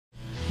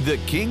The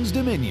King's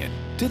Dominion,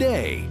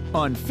 today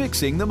on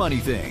Fixing the Money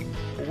Thing.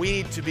 We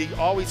need to be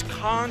always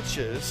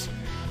conscious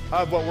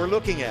of what we're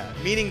looking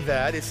at, meaning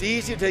that it's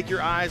easy to take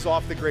your eyes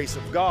off the grace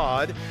of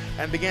God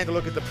and begin to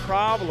look at the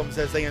problems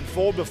as they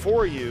unfold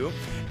before you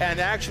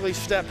and actually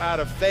step out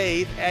of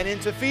faith and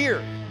into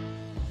fear.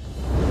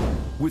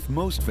 With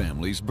most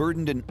families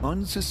burdened in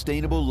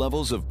unsustainable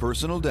levels of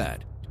personal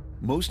debt,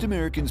 most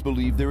Americans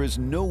believe there is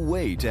no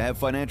way to have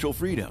financial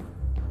freedom.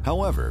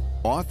 However,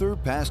 author,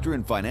 pastor,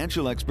 and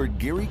financial expert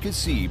Gary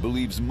Keesee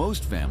believes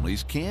most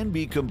families can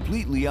be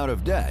completely out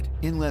of debt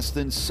in less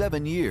than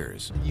 7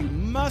 years. You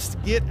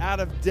must get out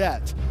of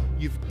debt.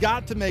 You've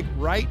got to make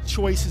right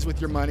choices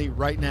with your money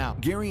right now.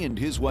 Gary and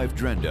his wife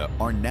Drenda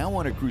are now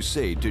on a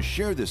crusade to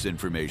share this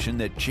information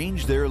that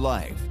changed their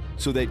life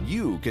so that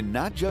you can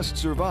not just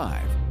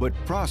survive, but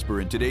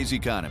prosper in today's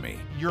economy.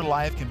 Your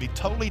life can be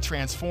totally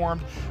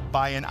transformed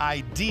by an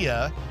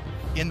idea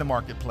in the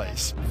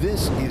marketplace.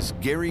 This is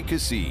Gary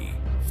Keesee,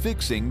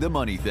 Fixing the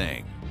Money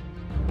Thing.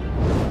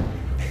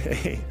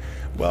 Hey,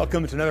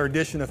 welcome to another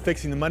edition of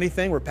Fixing the Money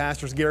Thing. We're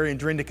Pastors Gary and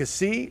Drenda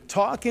Keesee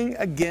talking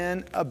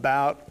again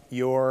about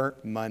your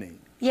money.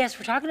 Yes,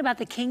 we're talking about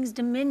the King's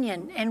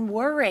Dominion and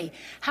worry,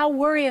 how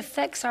worry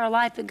affects our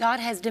life, but God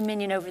has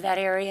dominion over that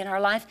area in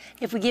our life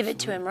if we give it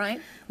to Him, right?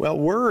 Well,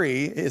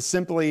 worry is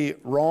simply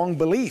wrong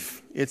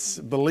belief. It's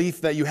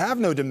belief that you have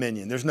no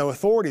dominion, there's no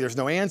authority, there's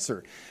no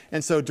answer.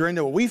 And so,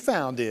 Drenda, what we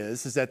found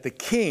is that the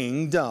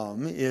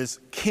kingdom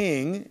is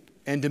king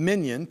and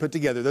dominion put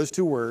together, those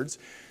two words.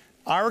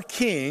 Our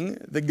King,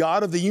 the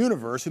God of the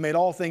universe, who made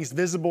all things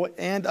visible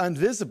and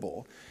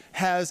invisible,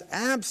 has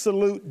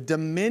absolute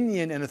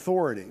dominion and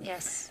authority.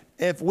 Yes.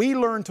 If we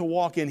learn to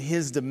walk in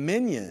His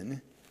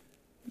dominion,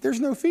 there's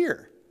no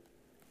fear.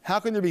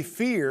 How can there be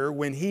fear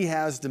when He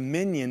has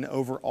dominion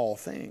over all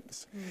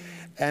things?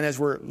 And as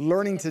we're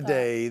learning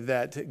today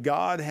that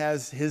God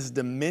has His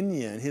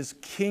dominion, His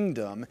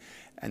kingdom,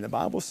 and the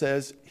Bible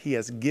says He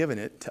has given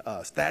it to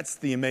us. That's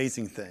the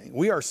amazing thing.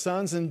 We are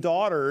sons and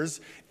daughters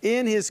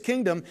in His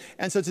kingdom.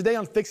 And so today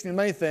on Fixing the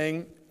Money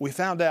Thing, we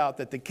found out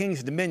that the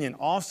King's dominion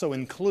also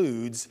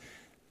includes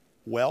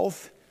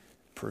wealth,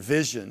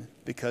 provision,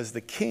 because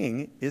the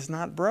King is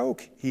not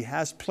broke. He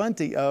has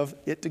plenty of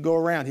it to go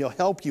around. He'll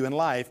help you in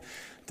life.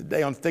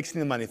 Today on Fixing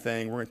the Money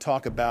Thing, we're going to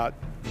talk about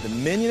the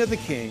dominion of the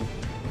King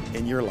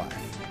in your life.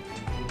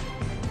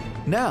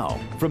 Now,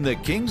 from the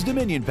King's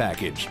Dominion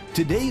package,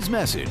 today's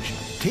message,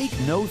 Take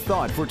No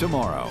Thought for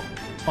Tomorrow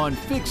on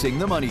Fixing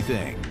the Money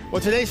Thing.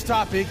 Well, today's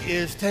topic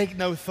is take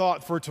no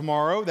thought for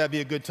tomorrow. That'd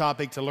be a good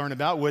topic to learn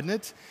about, wouldn't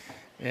it?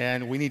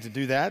 And we need to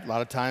do that. A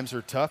lot of times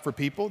are tough for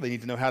people. They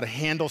need to know how to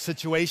handle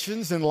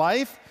situations in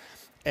life.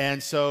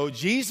 And so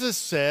Jesus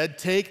said,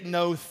 take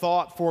no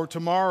thought for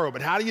tomorrow.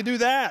 But how do you do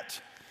that?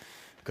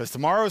 Because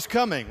tomorrow's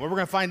coming. Well, we're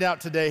going to find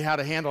out today how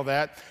to handle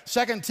that.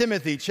 2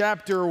 Timothy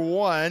chapter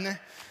 1,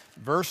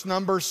 verse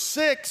number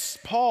 6.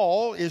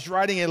 Paul is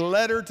writing a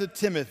letter to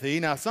Timothy.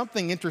 Now,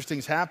 something interesting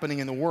is happening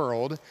in the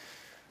world.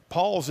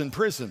 Paul's in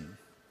prison.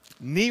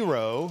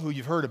 Nero, who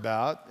you've heard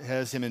about,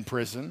 has him in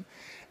prison.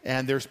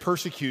 And there's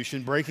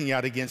persecution breaking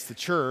out against the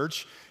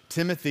church.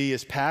 Timothy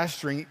is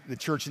pastoring the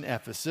church in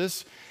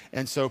Ephesus.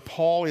 And so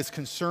Paul is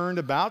concerned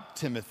about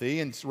Timothy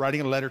and is writing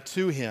a letter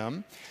to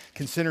him.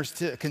 Considers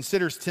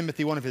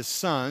Timothy one of his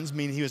sons,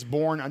 meaning he was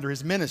born under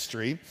his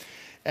ministry.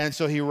 And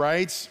so he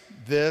writes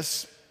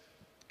this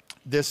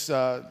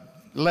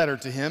letter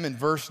to him in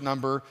verse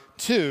number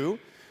 2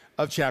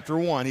 of chapter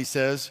 1. He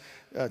says,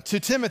 to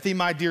Timothy,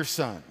 my dear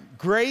son,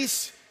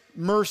 grace,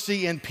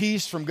 mercy, and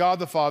peace from God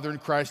the Father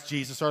and Christ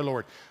Jesus our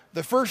Lord.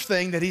 The first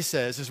thing that he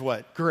says is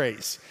what?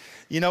 Grace.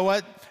 You know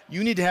what?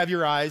 You need to have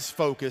your eyes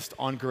focused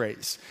on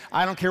grace.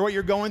 I don't care what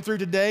you're going through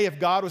today. If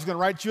God was going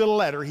to write you a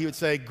letter, He would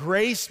say,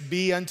 grace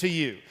be unto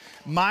you.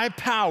 My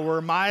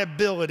power, my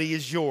ability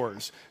is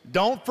yours.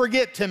 Don't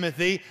forget,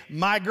 Timothy,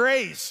 my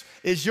grace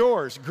is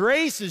yours.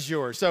 Grace is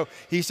yours. So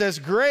he says,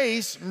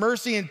 grace,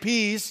 mercy, and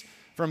peace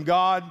from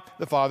God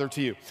the Father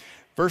to you.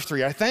 Verse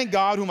 3, I thank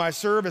God whom I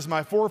serve as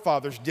my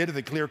forefathers did with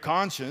a clear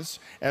conscience.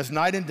 As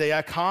night and day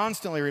I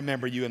constantly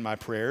remember you in my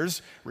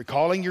prayers.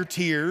 Recalling your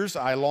tears,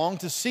 I long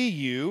to see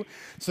you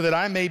so that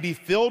I may be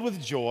filled with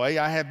joy.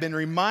 I have been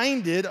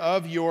reminded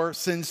of your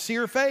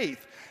sincere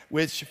faith,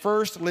 which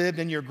first lived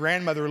in your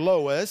grandmother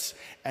Lois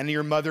and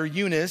your mother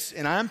Eunice,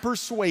 and I'm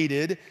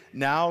persuaded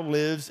now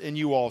lives in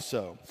you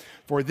also.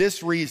 For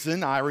this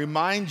reason, I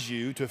remind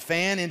you to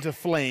fan into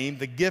flame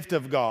the gift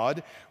of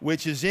God,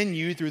 which is in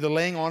you through the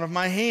laying on of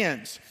my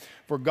hands.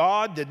 For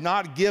God did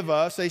not give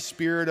us a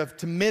spirit of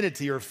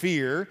timidity or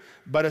fear,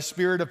 but a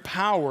spirit of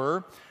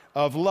power,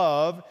 of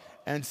love,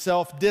 and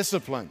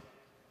self-discipline.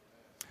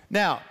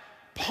 Now,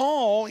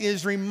 Paul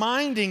is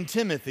reminding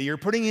Timothy, or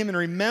putting him in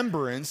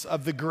remembrance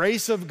of the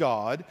grace of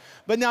God.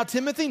 But now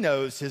Timothy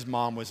knows his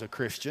mom was a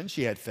Christian.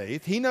 She had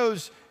faith. He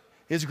knows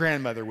his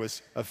grandmother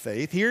was of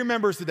faith. He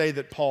remembers the day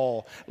that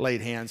Paul laid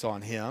hands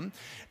on him.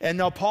 And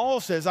now Paul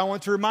says, I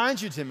want to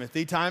remind you,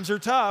 Timothy, times are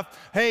tough.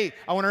 Hey,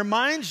 I want to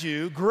remind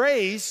you,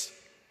 grace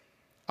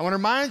I want to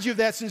remind you of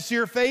that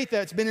sincere faith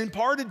that's been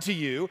imparted to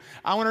you.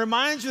 I want to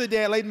remind you of the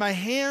day I laid my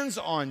hands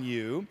on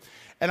you.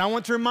 And I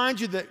want to remind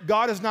you that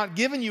God has not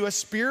given you a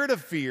spirit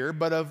of fear,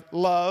 but of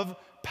love,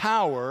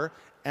 power,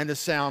 and a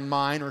sound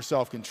mind or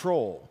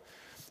self-control.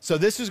 So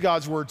this is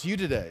God's word to you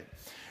today.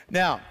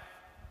 Now,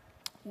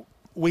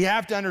 we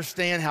have to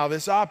understand how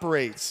this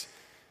operates.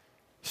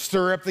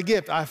 Stir up the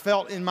gift. I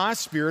felt in my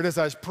spirit as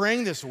I was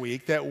praying this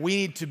week that we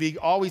need to be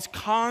always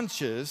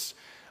conscious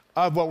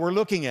of what we're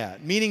looking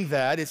at, meaning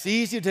that it's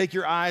easy to take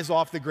your eyes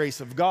off the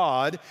grace of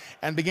God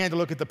and begin to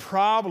look at the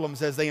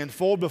problems as they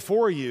unfold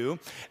before you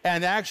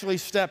and actually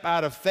step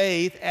out of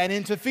faith and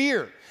into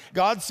fear.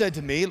 God said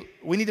to me,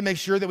 we need to make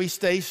sure that we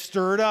stay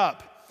stirred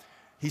up.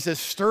 He says,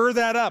 stir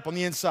that up on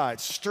the inside.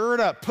 Stir it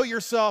up. Put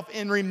yourself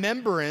in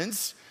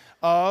remembrance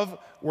of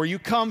where you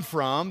come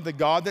from, the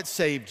God that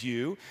saved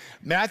you.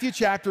 Matthew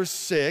chapter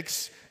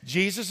 6,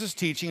 Jesus is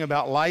teaching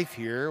about life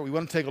here. We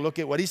want to take a look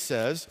at what he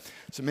says.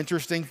 Some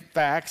interesting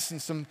facts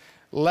and some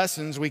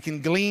lessons we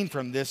can glean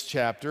from this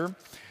chapter.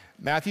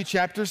 Matthew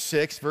chapter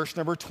 6, verse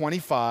number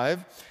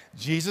 25.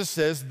 Jesus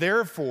says,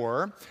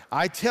 therefore,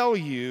 I tell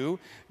you,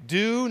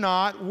 do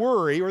not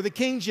worry, or the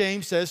King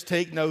James says,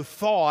 take no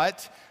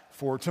thought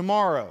for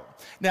tomorrow.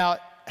 Now,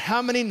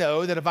 how many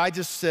know that if I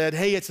just said,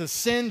 hey, it's a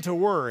sin to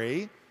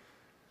worry,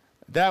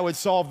 that would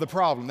solve the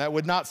problem? That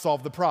would not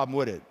solve the problem,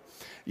 would it?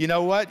 You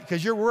know what?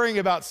 Because you're worrying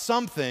about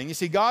something. You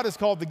see, God is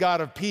called the God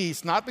of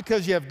peace, not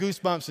because you have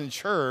goosebumps in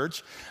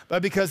church,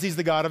 but because he's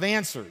the God of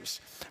answers.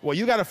 What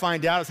you got to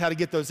find out is how to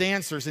get those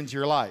answers into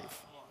your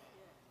life.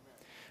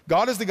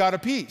 God is the God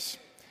of peace.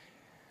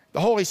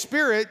 The Holy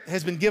Spirit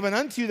has been given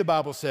unto you, the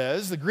Bible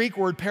says. The Greek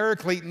word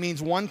paraclete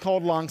means one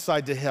called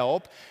alongside to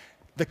help.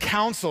 The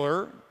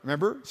counselor,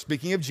 remember,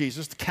 speaking of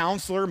Jesus, the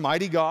counselor,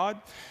 mighty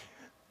God.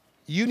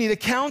 You need a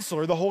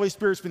counselor. The Holy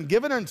Spirit's been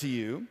given unto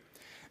you.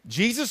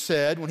 Jesus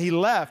said when he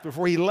left,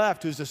 before he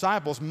left to his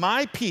disciples,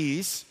 my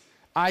peace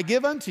I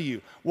give unto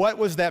you. What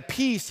was that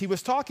peace he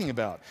was talking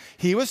about?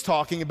 He was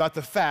talking about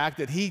the fact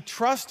that he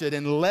trusted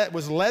and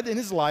was led in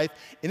his life,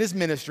 in his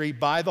ministry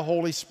by the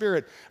Holy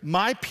Spirit.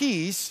 My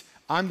peace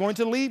I'm going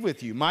to leave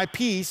with you. My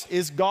peace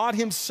is God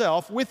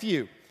himself with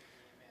you.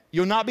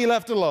 You'll not be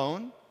left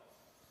alone.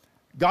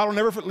 God will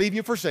never leave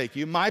you, forsake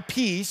you. My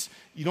peace,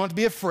 you don't have to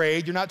be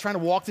afraid. You're not trying to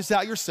walk this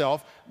out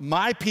yourself.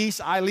 My peace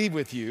I leave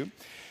with you.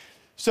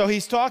 So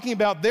he's talking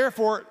about,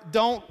 therefore,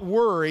 don't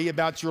worry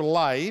about your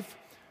life,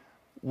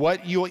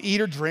 what you'll eat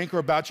or drink, or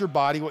about your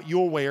body, what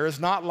you'll wear. Is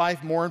not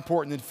life more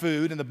important than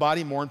food and the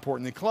body more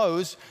important than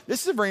clothes?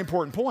 This is a very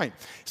important point.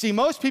 See,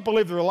 most people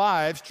live their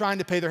lives trying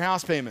to pay their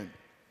house payment.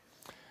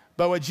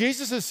 But what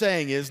Jesus is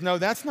saying is, no,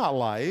 that's not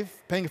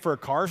life. Paying for a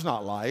car is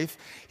not life.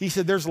 He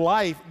said there's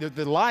life.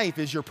 The life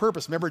is your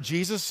purpose. Remember,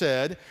 Jesus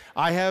said,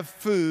 I have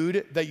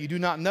food that you do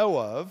not know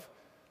of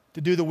to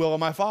do the will of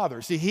my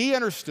Father. See, he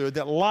understood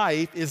that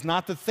life is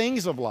not the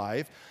things of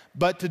life,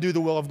 but to do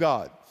the will of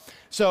God.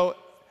 So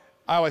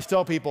I always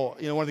tell people,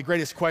 one of the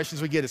greatest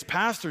questions we get as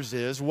pastors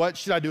is, what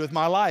should I do with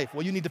my life?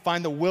 Well, you need to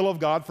find the will of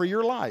God for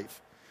your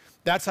life.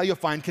 That's how you'll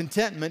find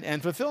contentment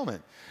and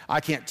fulfillment.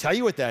 I can't tell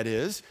you what that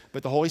is,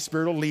 but the Holy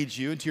Spirit will lead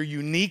you into your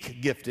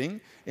unique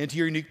gifting, into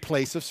your unique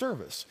place of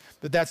service.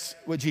 But that's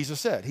what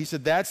Jesus said. He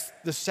said that's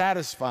the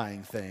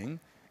satisfying thing,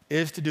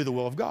 is to do the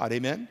will of God.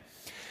 Amen?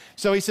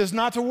 So he says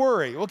not to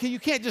worry. Okay, you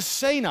can't just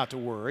say not to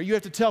worry. You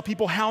have to tell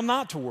people how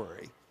not to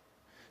worry.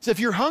 So if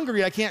you're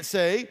hungry, I can't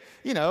say,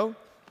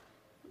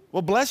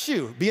 well, bless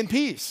you, be in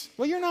peace.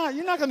 Well, you're not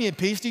going to be in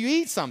peace till you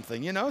eat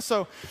something,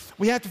 So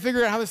we have to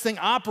figure out how this thing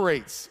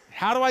operates.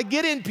 How do I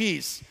get in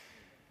peace?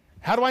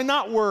 How do I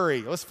not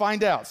worry? Let's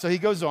find out. So he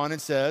goes on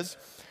and says,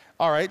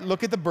 all right,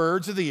 look at the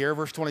birds of the air,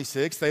 verse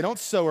 26. They don't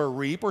sow or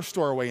reap or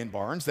store away in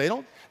barns. They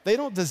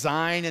don't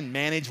design and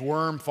manage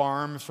worm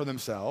farms for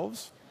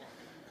themselves.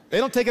 They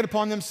don't take it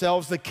upon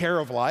themselves the care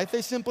of life.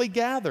 They simply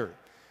gather.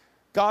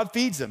 God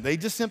feeds them. They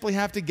just simply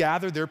have to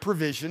gather their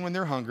provision when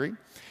they're hungry.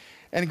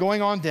 And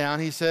going on down,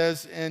 he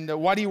says, and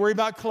why do you worry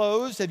about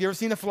clothes? Have you ever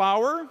seen a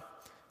flower?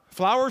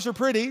 Flowers are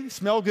pretty,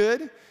 smell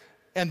good.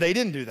 And they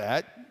didn't do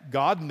that.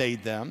 God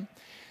made them.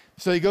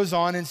 So he goes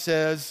on and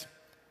says,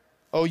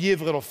 oh, ye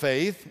of little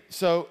faith.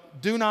 So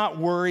do not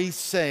worry,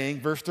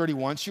 saying, verse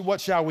 31, what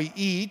shall we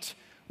eat?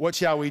 What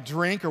shall we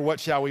drink? Or what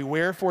shall we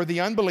wear? For the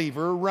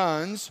unbeliever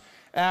runs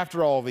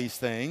after all these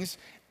things.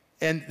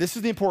 And this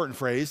is the important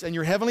phrase, and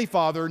your heavenly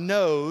Father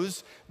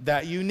knows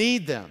that you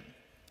need them.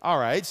 All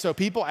right, so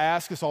people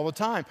ask us all the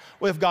time,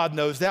 well, if God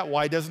knows that,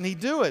 why doesn't he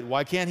do it?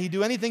 Why can't he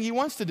do anything he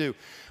wants to do?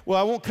 Well,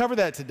 I won't cover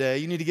that today.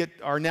 You need to get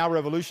our Now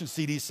Revolution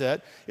CD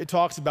set. It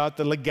talks about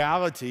the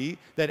legality,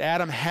 that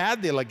Adam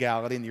had the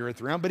legality in the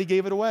earth realm, but he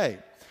gave it away.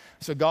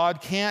 So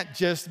God can't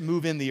just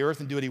move in the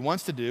earth and do what he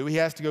wants to do. He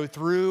has to go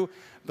through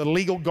the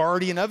legal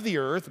guardian of the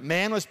earth.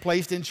 Man was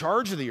placed in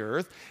charge of the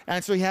earth,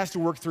 and so he has to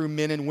work through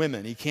men and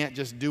women. He can't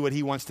just do what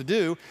he wants to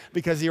do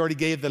because he already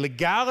gave the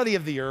legality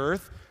of the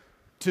earth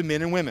to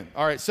men and women.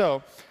 All right,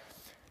 so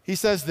he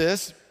says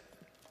this,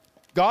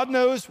 God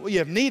knows what you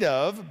have need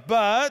of,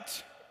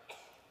 but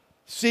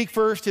seek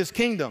first his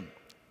kingdom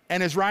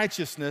and his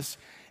righteousness,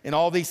 and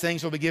all these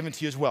things will be given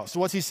to you as well. So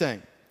what's he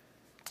saying?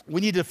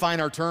 We need to define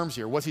our terms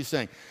here. What's he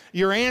saying?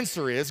 Your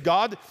answer is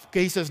God,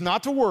 okay, he says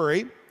not to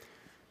worry.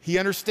 He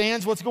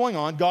understands what's going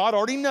on. God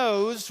already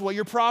knows what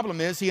your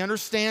problem is. He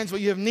understands what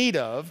you have need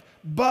of,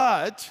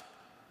 but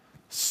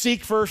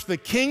seek first the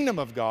kingdom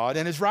of God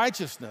and his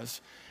righteousness,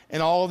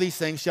 and all of these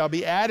things shall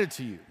be added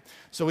to you.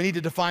 So we need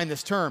to define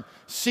this term.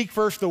 Seek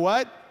first the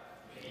what?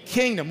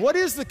 Kingdom. What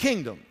is the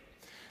kingdom?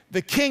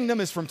 The kingdom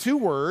is from two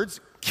words,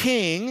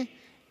 king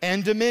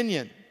and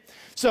dominion.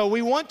 So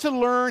we want to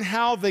learn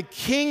how the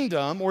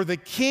kingdom or the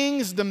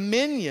king's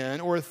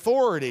dominion or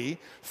authority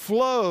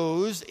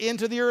flows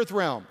into the earth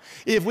realm.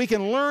 If we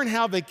can learn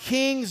how the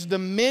king's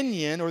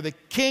dominion or the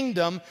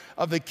kingdom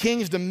of the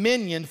king's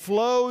dominion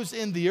flows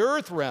in the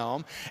earth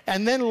realm,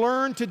 and then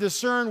learn to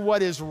discern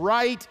what is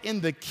right in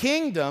the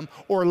kingdom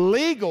or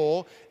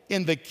legal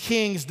in the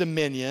king's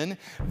dominion,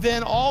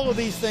 then all of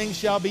these things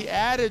shall be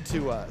added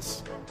to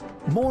us.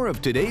 More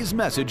of today's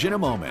message in a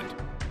moment.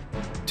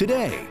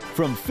 Today,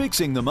 from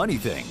Fixing the Money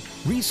Thing,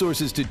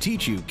 resources to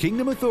teach you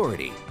kingdom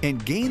authority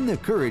and gain the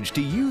courage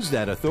to use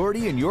that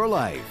authority in your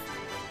life.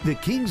 The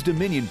King's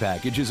Dominion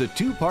Package is a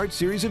two-part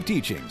series of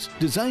teachings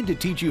designed to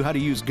teach you how to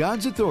use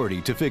God's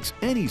authority to fix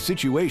any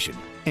situation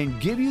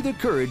and give you the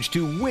courage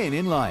to win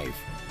in life.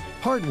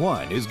 Part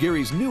 1 is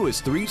Gary's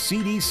newest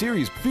 3-CD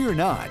series, Fear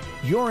Not,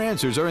 Your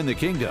Answers Are in the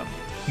Kingdom.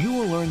 You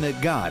will learn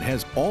that God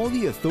has all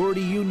the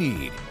authority you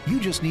need. You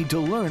just need to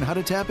learn how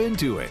to tap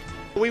into it.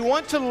 We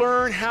want to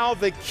learn how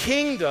the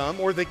kingdom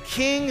or the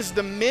king's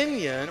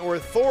dominion or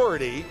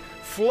authority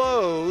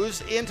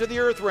flows into the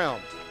earth realm.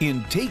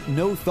 In Take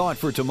No Thought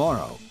for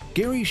Tomorrow,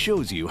 Gary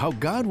shows you how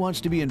God wants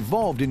to be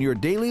involved in your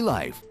daily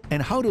life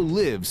and how to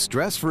live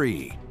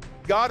stress-free.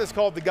 God is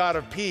called the God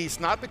of peace,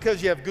 not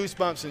because you have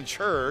goosebumps in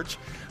church,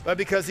 but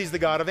because he's the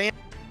God of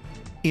answers.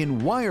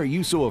 In Why Are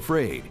You So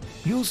Afraid,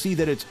 you'll see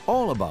that it's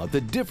all about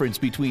the difference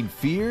between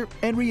fear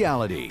and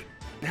reality.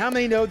 How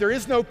many know there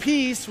is no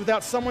peace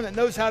without someone that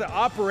knows how to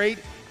operate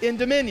in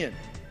dominion?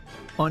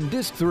 On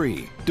Disc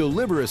 3,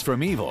 Deliver Us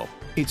from Evil,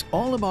 it's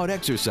all about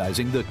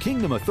exercising the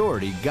kingdom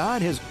authority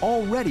God has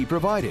already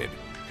provided.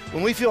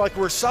 When we feel like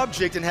we're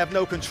subject and have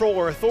no control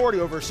or authority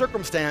over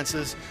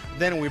circumstances,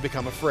 then we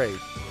become afraid.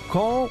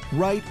 Call,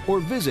 write, or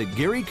visit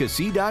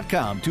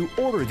GaryKeesee.com to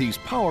order these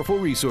powerful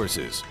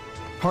resources.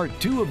 Part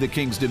 2 of the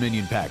King's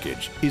Dominion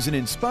Package is an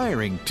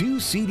inspiring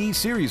 2-CD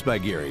series by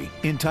Gary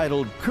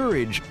entitled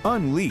Courage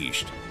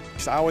Unleashed.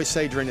 I always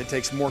say, Drenda, it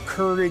takes more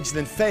courage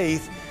than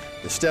faith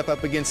to step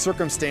up against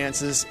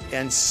circumstances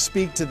and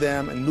speak to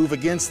them and move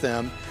against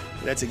them.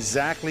 That's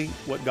exactly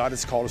what God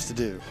has called us to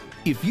do.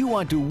 If you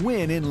want to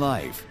win in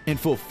life and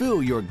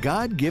fulfill your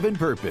God-given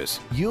purpose,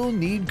 you'll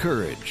need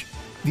courage.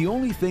 The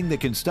only thing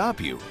that can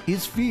stop you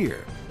is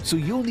fear, so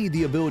you'll need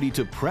the ability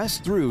to press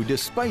through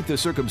despite the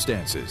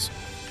circumstances.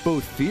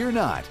 Both Fear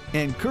Not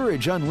and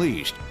Courage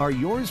Unleashed are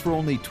yours for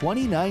only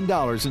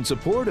 $29 in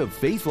support of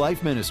Faith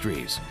Life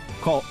Ministries.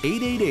 Call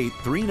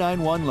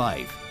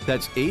 888-391-LIFE.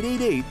 That's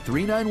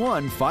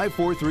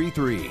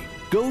 888-391-5433.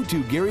 Go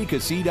to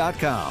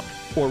GaryKeesee.com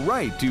or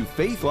write to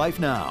Faith Life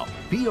Now,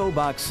 P.O.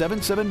 Box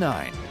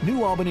 779,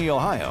 New Albany,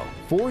 Ohio,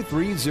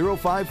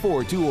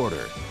 43054 to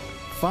order.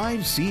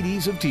 5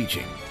 CDs of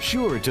teaching,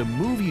 sure to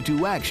move you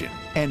to action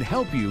and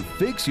help you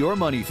fix your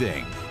money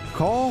thing.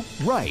 Call,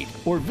 write,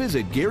 or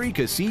visit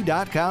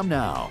GaryKeesee.com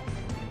now.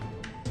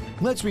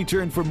 Let's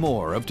return for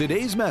more of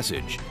today's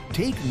message,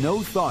 Take No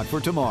Thought for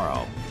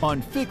Tomorrow,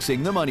 on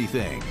Fixing the Money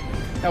Thing.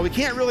 Now, we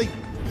can't really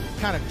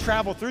kind of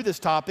travel through this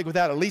topic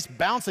without at least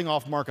bouncing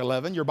off Mark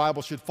 11. Your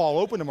Bible should fall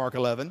open to Mark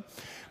 11,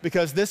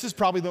 because this is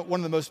probably one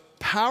of the most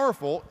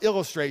powerful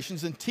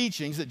illustrations and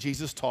teachings that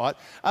Jesus taught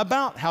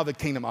about how the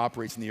kingdom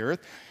operates in the earth.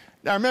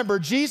 Now, remember,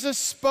 Jesus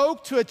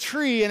spoke to a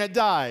tree and it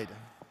died.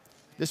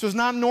 This was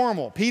not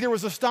normal. Peter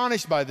was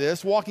astonished by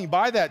this. Walking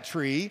by that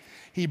tree,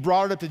 he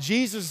brought it up to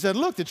Jesus and said,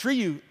 look, the tree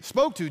you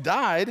spoke to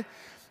died.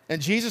 And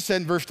Jesus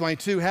said in verse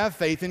 22, have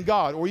faith in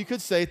God. Or you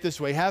could say it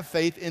this way, have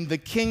faith in the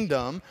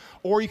kingdom.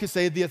 Or you could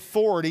say the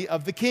authority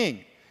of the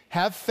king.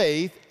 Have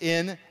faith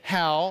in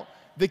how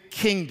the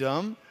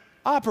kingdom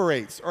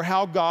operates, or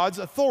how God's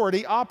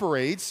authority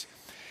operates.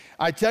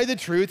 I tell you the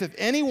truth, if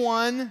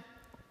anyone,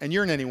 and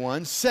you're an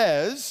anyone,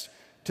 says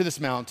to this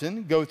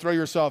mountain, go throw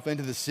yourself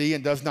into the sea,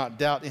 and does not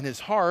doubt in his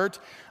heart,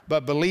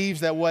 but believes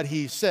that what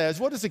he says,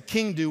 what does a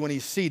king do when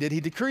he's seated? He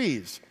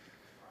decrees.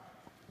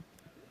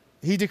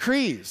 He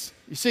decrees.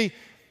 You see,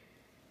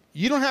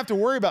 you don't have to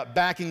worry about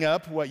backing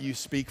up what you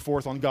speak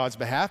forth on God's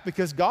behalf,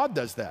 because God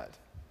does that.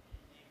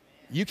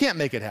 You can't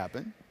make it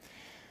happen.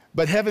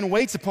 But heaven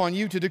waits upon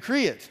you to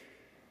decree it.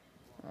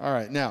 All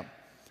right, now,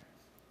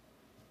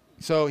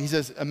 so he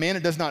says, a man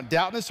that does not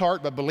doubt in his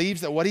heart, but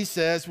believes that what he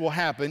says will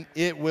happen,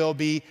 it will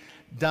be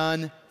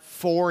done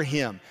for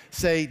him.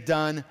 Say,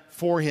 done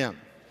for him.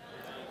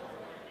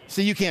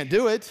 See, you can't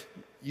do it.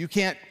 You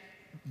can't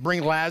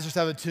bring Lazarus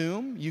out of the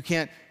tomb. You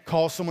can't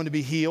cause someone to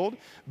be healed,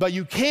 but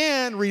you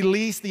can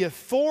release the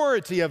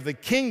authority of the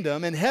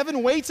kingdom, and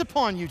heaven waits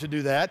upon you to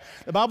do that.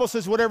 The Bible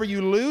says whatever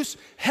you loose,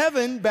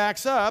 heaven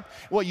backs up.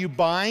 What you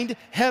bind,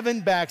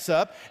 heaven backs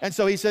up. And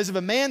so he says if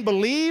a man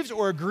believes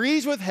or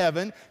agrees with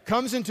heaven,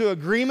 comes into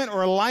agreement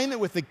or alignment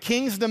with the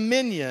king's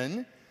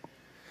dominion,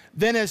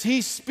 then as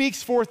he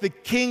speaks forth the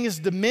king's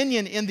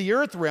dominion in the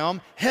earth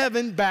realm,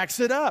 heaven backs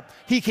it up.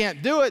 He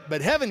can't do it,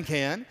 but heaven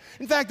can.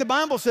 In fact, the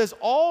Bible says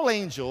all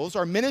angels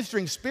are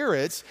ministering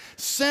spirits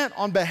sent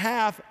on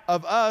behalf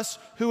of us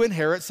who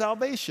inherit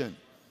salvation.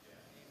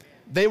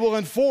 They will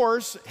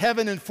enforce,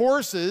 heaven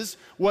enforces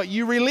what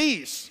you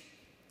release.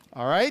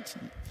 All right?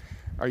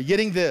 Are you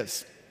getting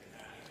this?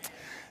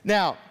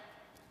 Now,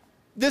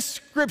 this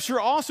scripture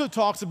also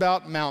talks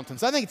about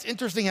mountains. I think it's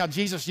interesting how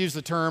Jesus used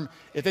the term,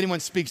 if anyone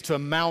speaks to a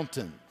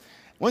mountain.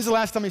 When's the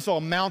last time you saw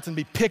a mountain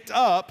be picked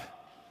up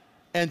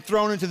and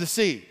thrown into the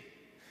sea?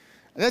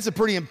 And that's a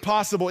pretty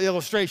impossible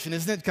illustration,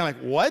 isn't it? Kind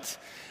of like, what?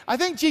 I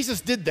think Jesus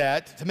did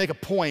that to make a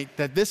point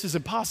that this is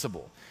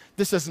impossible.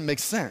 This doesn't make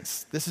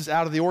sense. This is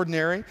out of the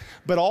ordinary,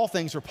 but all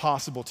things are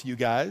possible to you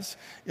guys.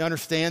 You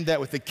understand that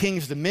with the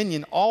king's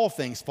dominion, all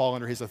things fall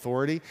under his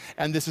authority,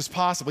 and this is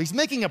possible. He's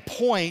making a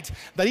point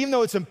that even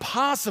though it's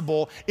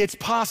impossible, it's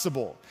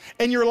possible.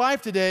 In your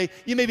life today,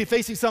 you may be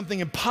facing something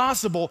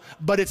impossible,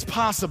 but it's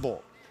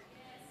possible.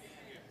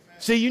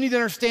 See, you need to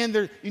understand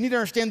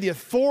the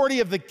authority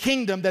of the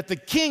kingdom, that the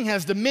king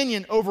has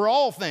dominion over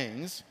all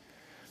things.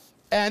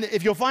 And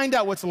if you'll find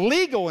out what's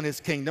legal in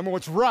his kingdom or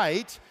what's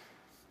right,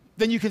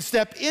 then you can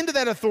step into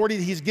that authority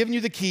that he's given you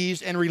the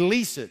keys and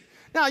release it.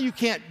 Now, you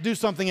can't do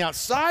something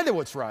outside of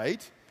what's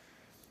right.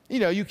 You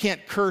know, you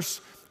can't curse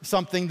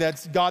something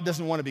that God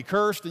doesn't want to be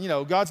cursed. And, you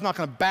know, God's not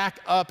going to back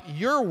up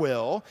your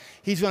will.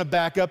 He's going to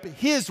back up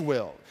his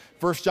will.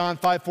 1 John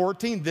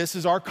 5:14, this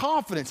is our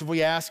confidence. If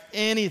we ask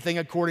anything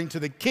according to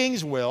the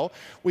king's will,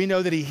 we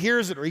know that he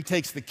hears it or he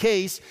takes the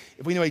case.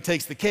 If we know he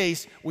takes the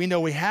case, we know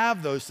we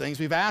have those things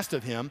we've asked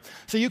of him.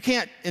 So you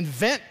can't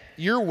invent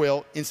your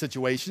will in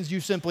situations. You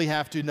simply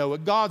have to know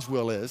what God's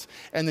will is,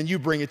 and then you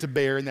bring it to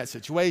bear in that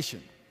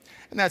situation.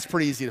 And that's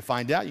pretty easy to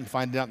find out. You can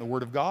find it out in the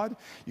Word of God.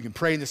 You can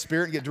pray in the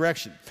Spirit and get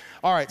direction.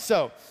 All right,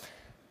 so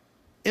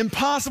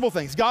impossible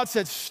things. God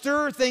said,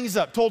 stir things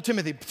up. Told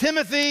Timothy,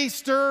 Timothy,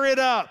 stir it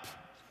up.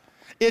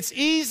 It's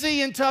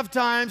easy in tough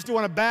times to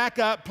want to back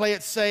up, play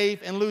it safe,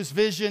 and lose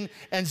vision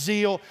and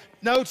zeal.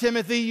 No,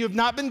 Timothy, you have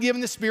not been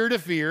given the spirit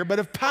of fear, but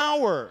of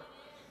power.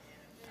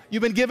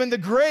 You've been given the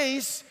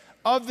grace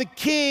of the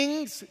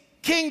king's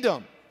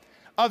kingdom,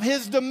 of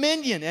his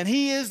dominion, and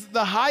he is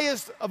the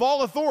highest of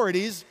all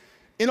authorities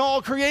in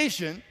all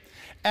creation.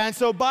 And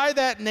so by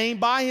that name,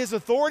 by his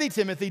authority,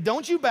 Timothy,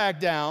 don't you back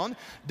down.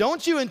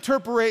 Don't you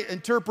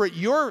interpret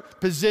your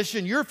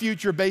position, your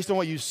future based on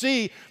what you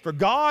see, for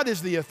God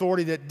is the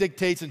authority that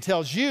dictates and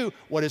tells you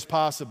what is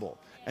possible.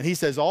 And he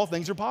says all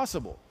things are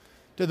possible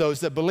to those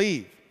that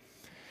believe.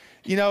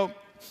 You know,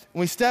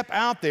 when we step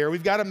out there,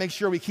 we've got to make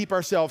sure we keep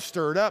ourselves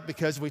stirred up,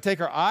 because if we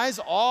take our eyes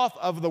off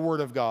of the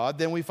Word of God,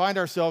 then we find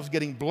ourselves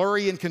getting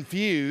blurry and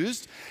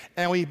confused,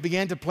 and we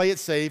begin to play it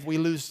safe. We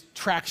lose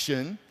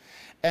traction.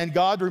 And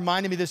God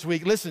reminded me this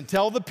week, listen,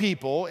 tell the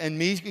people, and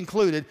me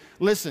included,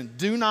 listen,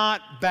 do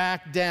not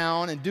back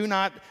down and do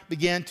not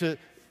begin to,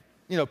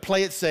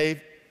 play it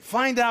safe.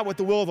 Find out what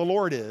the will of the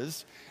Lord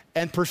is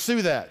and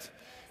pursue that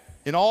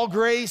in all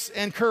grace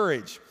and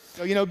courage.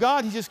 So,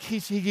 God, he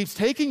keeps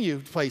taking you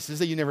places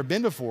that you've never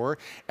been before,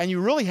 and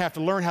you really have to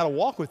learn how to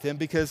walk with him,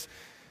 because,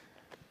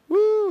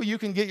 you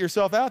can get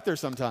yourself out there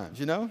sometimes,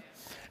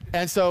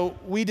 And so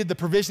we did the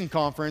Provision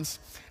Conference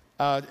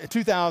in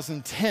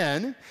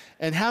 2010,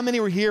 and how many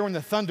were here when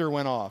the thunder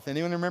went off?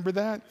 Anyone remember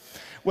that?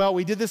 Well,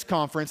 we did this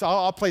conference.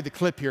 I'll play the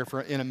clip here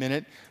in a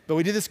minute, but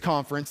we did this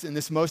conference, and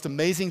this most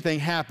amazing thing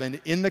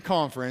happened in the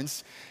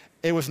conference.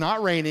 It was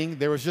not raining.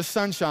 There was just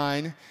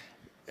sunshine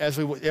as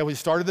we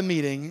started the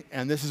meeting,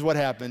 and this is what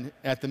happened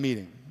at the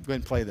meeting. Go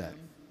ahead and play that.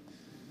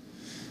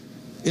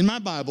 In my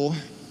Bible,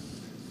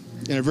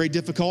 in a very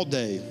difficult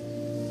day,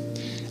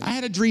 I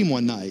had a dream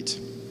one night.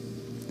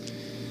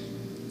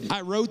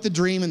 I wrote the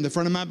dream in the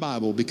front of my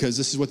Bible because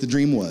this is what the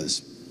dream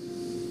was.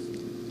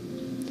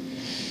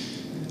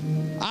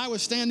 I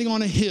was standing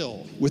on a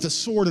hill with a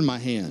sword in my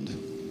hand.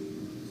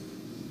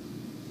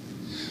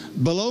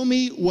 Below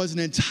me was an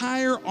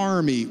entire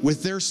army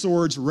with their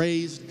swords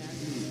raised.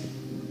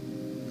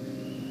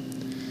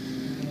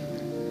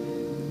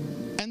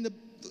 And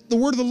the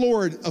word of the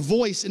Lord, a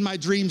voice in my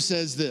dream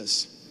says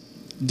this: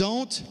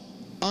 don't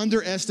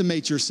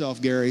underestimate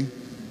yourself, Gary.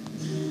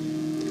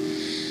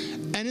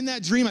 And in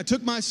that dream, I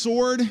took my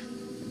sword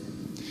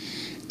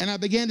and I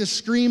began to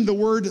scream the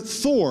word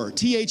Thor,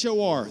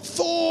 T-H-O-R,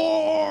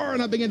 Thor!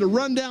 And I began to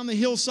run down the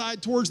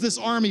hillside towards this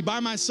army by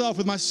myself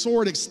with my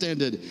sword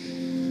extended.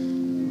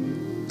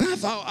 And I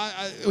thought,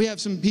 we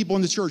have some people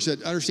in the church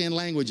that understand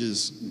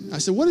languages. I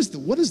said, what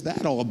is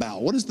that all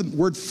about? What is the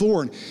word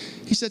Thor? And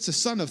he said, it's the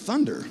son of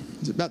thunder.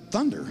 It's about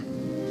thunder.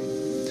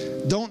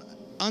 Don't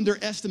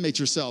underestimate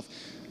yourself.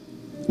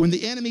 When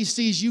the enemy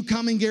sees you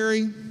coming,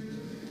 Gary,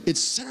 it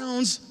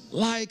sounds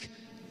like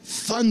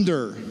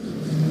thunder.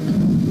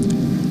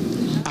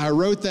 I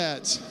wrote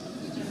that.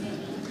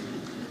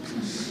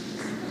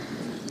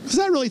 Is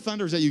that really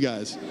thunder? Is that you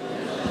guys? Woo!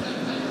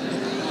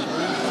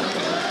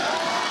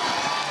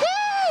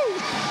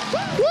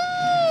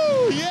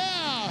 Woo!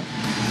 Yeah!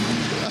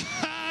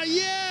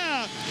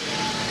 Yeah!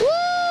 Woo!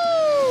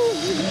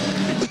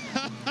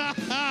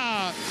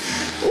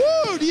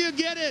 Woo! Do you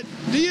get it?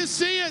 Do you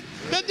see it?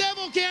 The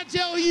devil can't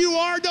tell who you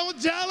are.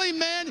 Don't tell him,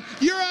 man.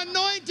 You're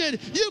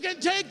anointed. You can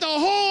take the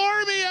whole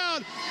army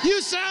out.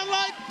 You sound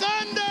like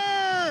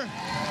thunder.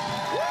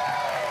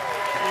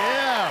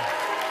 Yeah.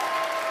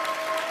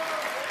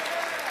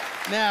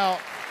 Now,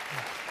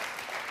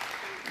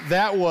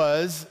 that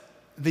was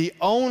the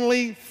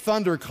only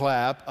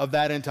thunderclap of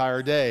that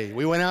entire day.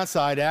 We went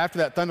outside after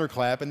that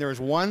thunderclap, and there was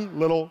one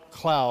little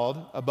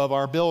cloud above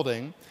our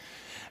building.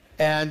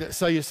 And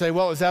so you say,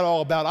 well, what was that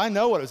all about? I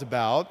know what it was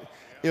about.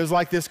 It was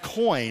like this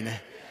coin.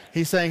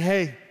 He's saying,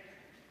 hey,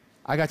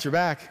 I got your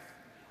back.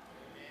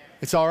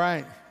 It's all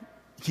right.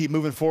 Keep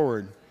moving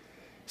forward.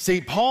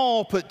 See,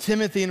 Paul put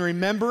Timothy in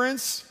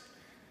remembrance.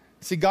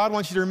 See, God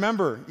wants you to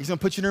remember. He's going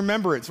to put you in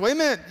remembrance. Wait a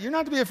minute. You're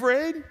not to be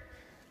afraid.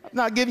 I'm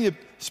not giving you a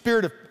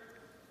spirit of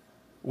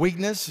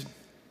weakness,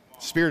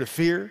 spirit of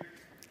fear.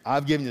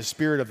 I've given you the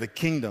spirit of the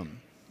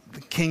kingdom,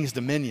 the king's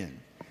dominion.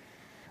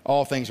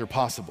 All things are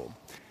possible.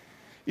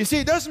 You see,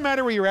 it doesn't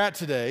matter where you're at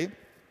today.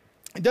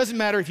 It doesn't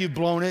matter if you've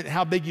blown it,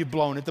 how big you've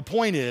blown it. The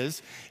point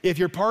is, if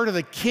you're part of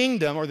the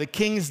kingdom or the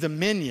king's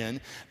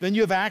dominion, then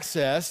you have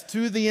access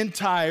to the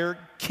entire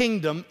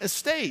kingdom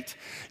estate.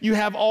 You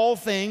have all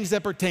things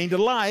that pertain to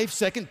life.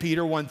 2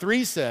 Peter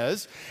 1:3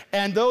 says,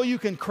 and though you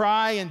can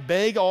cry and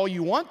beg all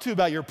you want to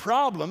about your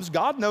problems,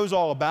 God knows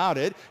all about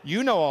it.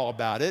 You know all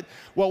about it.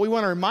 What we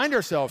want to remind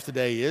ourselves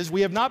today is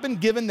we have not been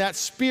given that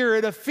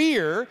spirit of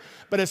fear,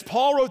 but as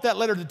Paul wrote that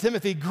letter to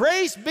Timothy,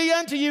 grace be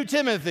unto you,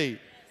 Timothy.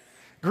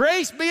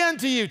 Grace be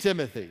unto you,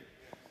 Timothy.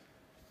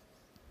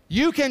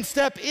 You can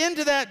step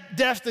into that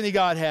destiny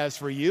God has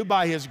for you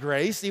by his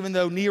grace, even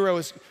though Nero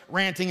is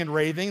ranting and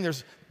raving,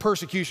 there's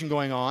persecution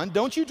going on.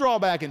 Don't you draw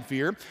back in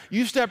fear.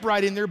 You step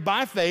right in there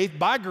by faith,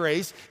 by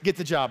grace, get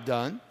the job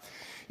done.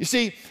 You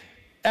see,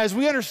 as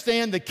we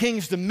understand the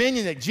king's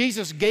dominion, that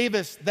Jesus gave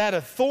us that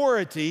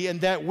authority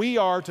and that we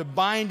are to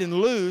bind and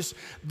loose,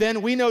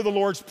 then we know the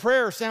Lord's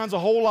Prayer sounds a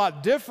whole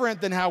lot different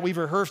than how we've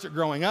rehearsed it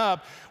growing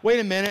up. Wait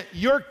a minute,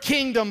 your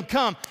kingdom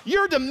come,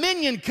 your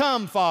dominion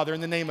come, Father,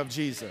 in the name of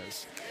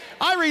Jesus.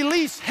 I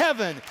release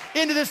heaven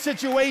into this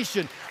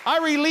situation. I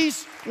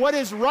release what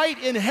is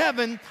right in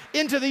heaven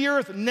into the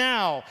earth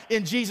now,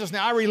 in Jesus'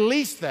 name. I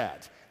release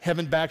that.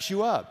 Heaven backs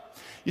you up.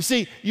 You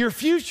see, your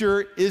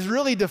future is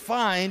really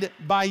defined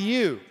by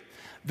you.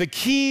 The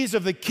keys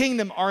of the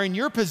kingdom are in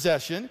your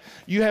possession.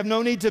 You have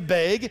no need to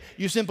beg.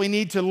 You simply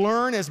need to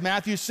learn, as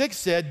Matthew 6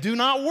 said, do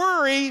not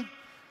worry.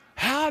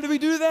 How do we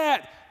do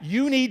that?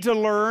 You need to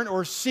learn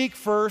or seek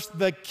first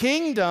the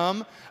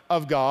kingdom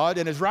of God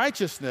and his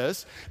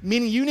righteousness,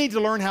 meaning you need to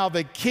learn how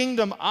the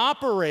kingdom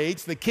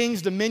operates, the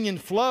king's dominion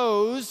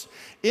flows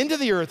into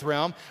the earth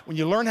realm. When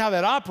you learn how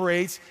that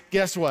operates,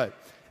 guess what?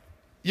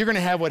 You're going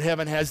to have what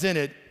heaven has in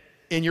it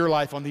in your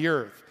life on the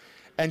earth.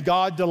 And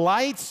God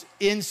delights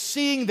in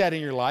seeing that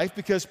in your life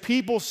because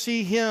people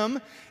see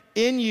him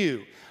in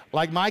you.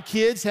 Like my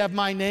kids have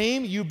my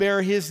name, you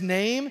bear his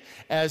name.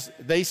 As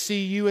they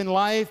see you in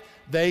life,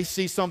 they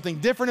see something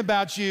different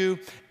about you,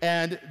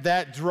 and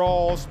that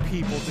draws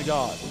people to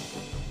God.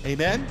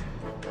 Amen?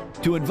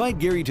 To invite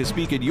Gary to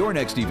speak at your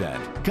next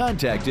event,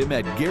 contact him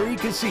at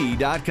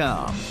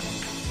GaryKeesee.com.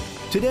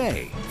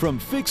 Today, from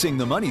Fixing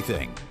the Money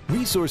Thing,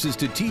 resources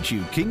to teach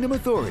you kingdom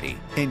authority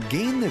and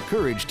gain the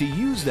courage to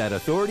use that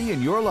authority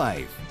in your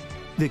life.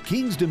 The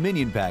King's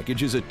Dominion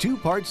Package is a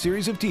two-part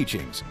series of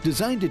teachings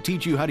designed to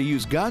teach you how to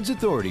use God's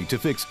authority to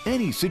fix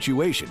any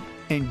situation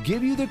and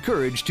give you the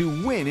courage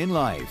to win in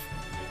life.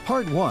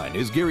 Part 1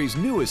 is Gary's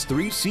newest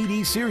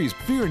 3-CD series,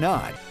 Fear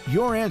Not,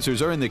 Your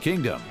Answers Are in the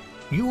Kingdom.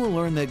 You will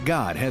learn that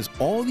God has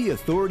all the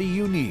authority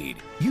you need.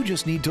 You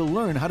just need to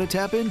learn how to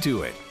tap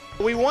into it.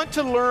 We want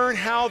to learn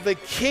how the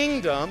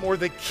kingdom or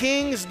the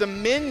king's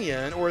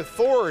dominion or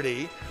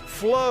authority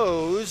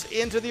flows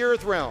into the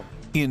earth realm.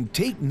 In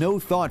Take No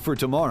Thought for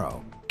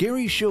Tomorrow,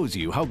 Gary shows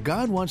you how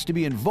God wants to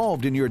be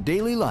involved in your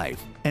daily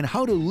life and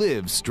how to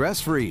live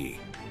stress-free.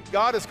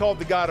 God is called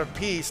the God of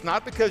peace,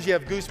 not because you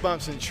have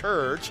goosebumps in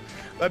church,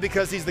 but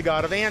because he's the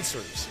God of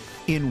answers.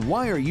 In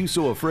Why Are You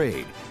So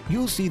Afraid,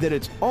 you'll see that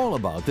it's all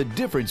about the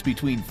difference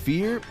between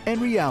fear and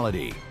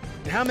reality.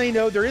 How many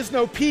know there is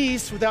no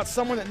peace without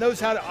someone that knows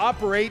how to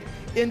operate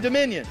in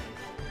dominion?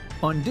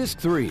 On Disc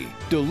 3,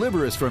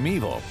 Deliver Us from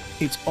Evil,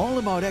 it's all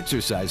about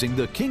exercising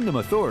the kingdom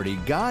authority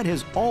God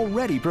has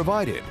already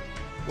provided.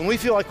 When we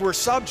feel like we're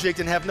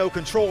subject and have no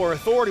control or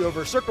authority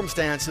over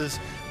circumstances,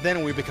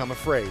 then we become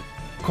afraid.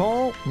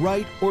 Call,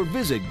 write, or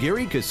visit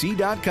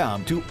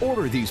GaryKeesee.com to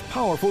order these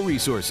powerful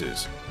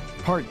resources.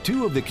 Part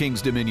 2 of the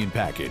King's Dominion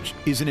Package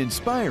is an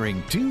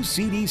inspiring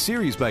 2-CD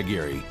series by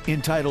Gary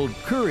entitled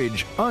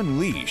Courage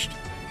Unleashed.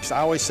 I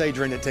always say,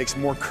 Drenda, it takes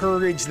more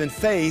courage than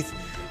faith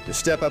to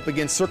step up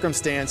against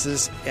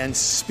circumstances and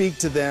speak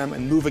to them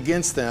and move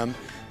against them.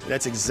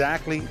 That's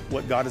exactly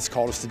what God has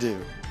called us to do.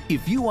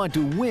 If you want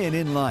to win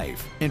in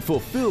life and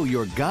fulfill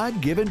your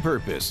God-given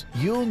purpose,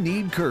 you'll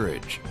need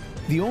courage.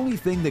 The only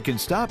thing that can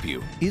stop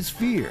you is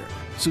fear,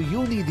 so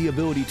you'll need the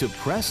ability to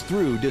press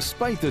through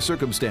despite the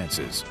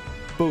circumstances.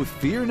 Both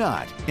Fear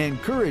Not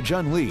and Courage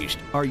Unleashed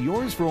are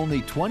yours for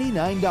only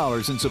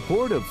 $29 in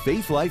support of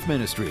Faith Life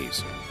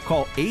Ministries.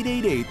 Call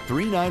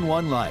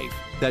 888-391-LIFE.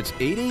 That's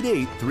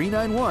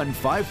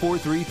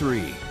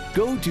 888-391-5433.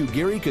 Go to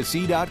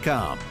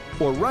GaryKeesee.com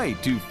or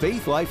write to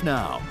Faith Life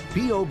Now,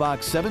 P.O.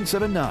 Box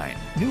 779,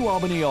 New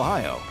Albany,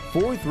 Ohio,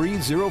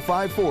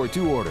 43054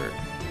 to order.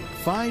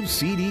 5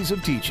 CDs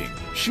of teaching,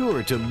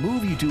 sure to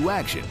move you to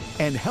action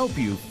and help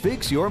you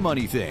fix your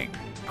money thing.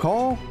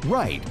 Call,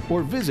 write,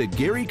 or visit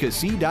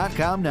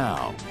GaryKeesee.com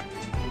now.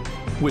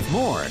 With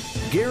more,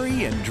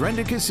 Gary and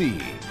Drenda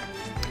Keesee.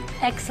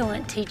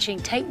 Excellent teaching.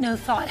 Take no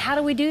thought. How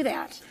do we do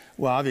that?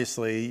 Well,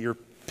 obviously, you're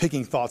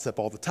picking thoughts up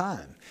all the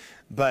time.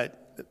 But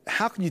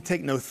how can you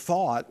take no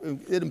thought?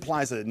 It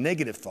implies a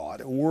negative thought,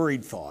 a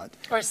worried thought.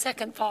 Or a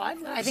second thought.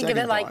 I think of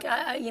it like,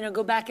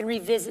 go back and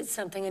revisit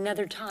something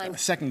another time. A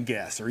second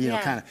guess, or,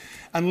 kind of,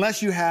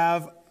 unless you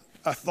have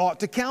a thought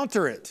to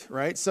counter it,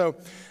 right? So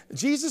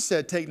Jesus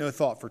said, take no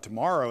thought for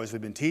tomorrow, as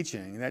we've been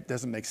teaching. That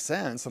doesn't make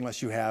sense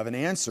unless you have an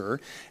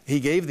answer. He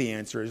gave the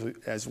answer,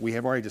 as we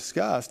have already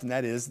discussed, and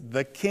that is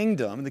the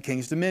kingdom, the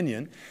king's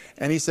dominion.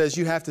 And he says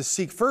you have to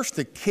seek first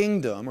the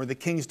kingdom, or the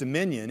king's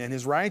dominion, and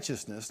his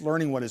righteousness,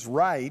 learning what is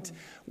right.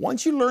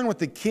 Once you learn what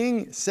the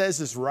king says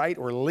is right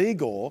or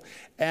legal,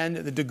 and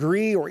the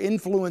degree or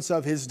influence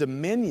of his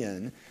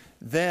dominion,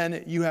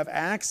 then you have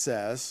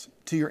access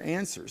to your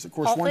answers. Of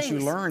course, once you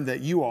learn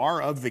that you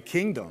are of the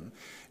kingdom,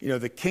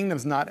 the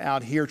kingdom's not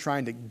out here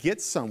trying to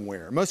get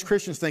somewhere. Most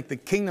Christians think the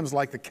kingdom's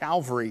like the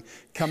Calvary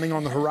coming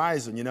on the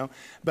horizon,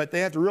 but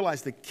they have to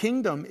realize the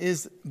kingdom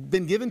is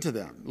been given to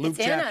them. Luke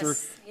chapter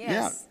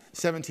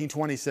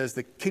 17:20 says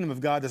the kingdom of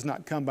God does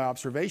not come by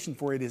observation,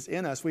 for it is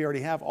in us. We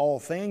already have all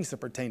things that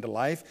pertain to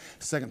life,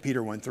 2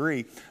 Peter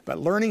 1:3. But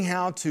learning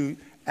how to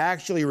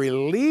actually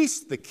release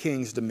the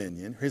king's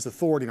dominion, his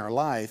authority in our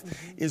life,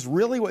 is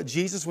really what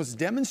Jesus was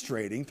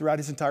demonstrating throughout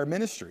his entire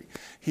ministry.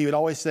 He would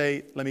always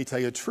say, let me tell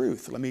you the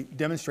truth. Let me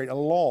demonstrate a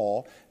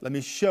law. Let me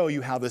show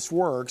you how this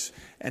works.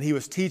 And he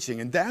was teaching.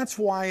 And that's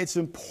why it's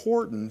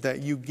important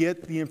that you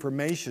get the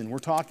information we're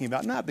talking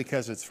about, not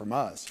because it's from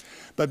us,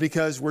 but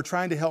because we're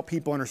trying to help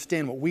people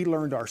understand what we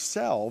learned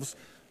ourselves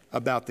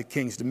about the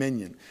king's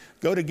dominion.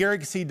 Go to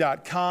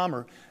GaryKeesee.com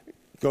or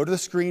go to the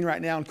screen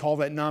right now and call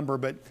that number,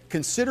 but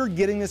consider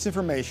getting this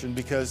information,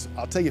 because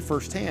I'll tell you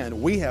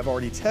firsthand, we have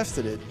already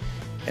tested it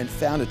and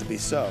found it to be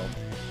so.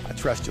 I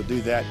trust you'll do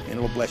that, and it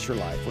will bless your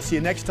life. We'll see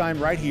you next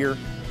time right here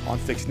on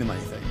Fixing the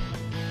Money Thing.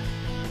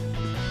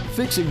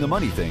 Fixing the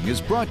Money Thing is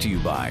brought to you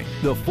by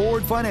the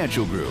Ford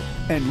Financial Group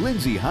and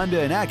Lindsay Honda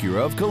and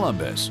Acura of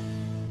Columbus.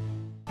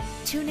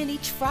 Tune in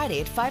each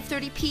Friday at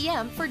 5:30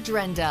 p.m. for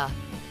Drenda.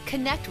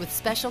 Connect with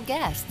special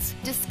guests,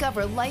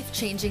 discover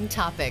life-changing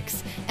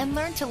topics, and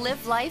learn to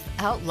live life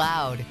out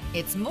loud.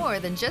 It's more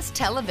than just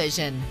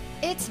television.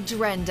 It's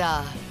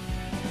Drenda.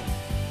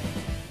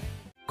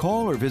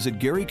 Call or visit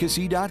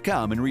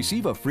GaryKeesee.com and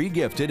receive a free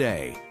gift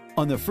today.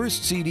 On the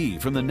first CD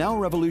from the Now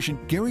Revolution,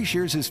 Gary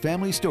shares his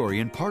family story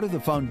and part of the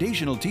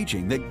foundational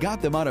teaching that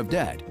got them out of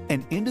debt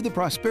and into the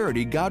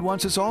prosperity God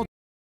wants us all.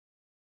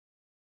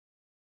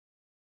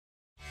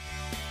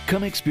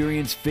 Come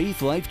experience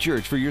Faith Life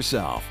Church for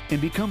yourself and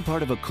become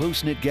part of a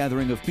close-knit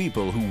gathering of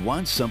people who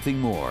want something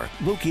more.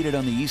 Located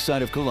on the east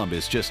side of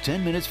Columbus, just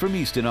 10 minutes from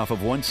Easton off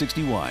of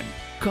 161.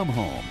 Come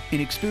home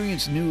and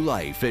experience new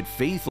life at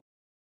Faith.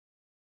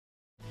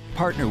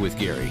 Partner with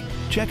Gary.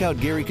 Check out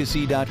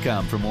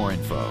GaryKeesee.com for more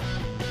info.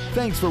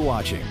 Thanks for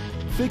watching.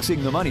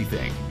 Fixing the Money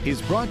Thing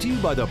is brought to you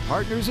by the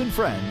partners and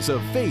friends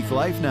of Faith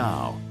Life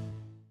Now.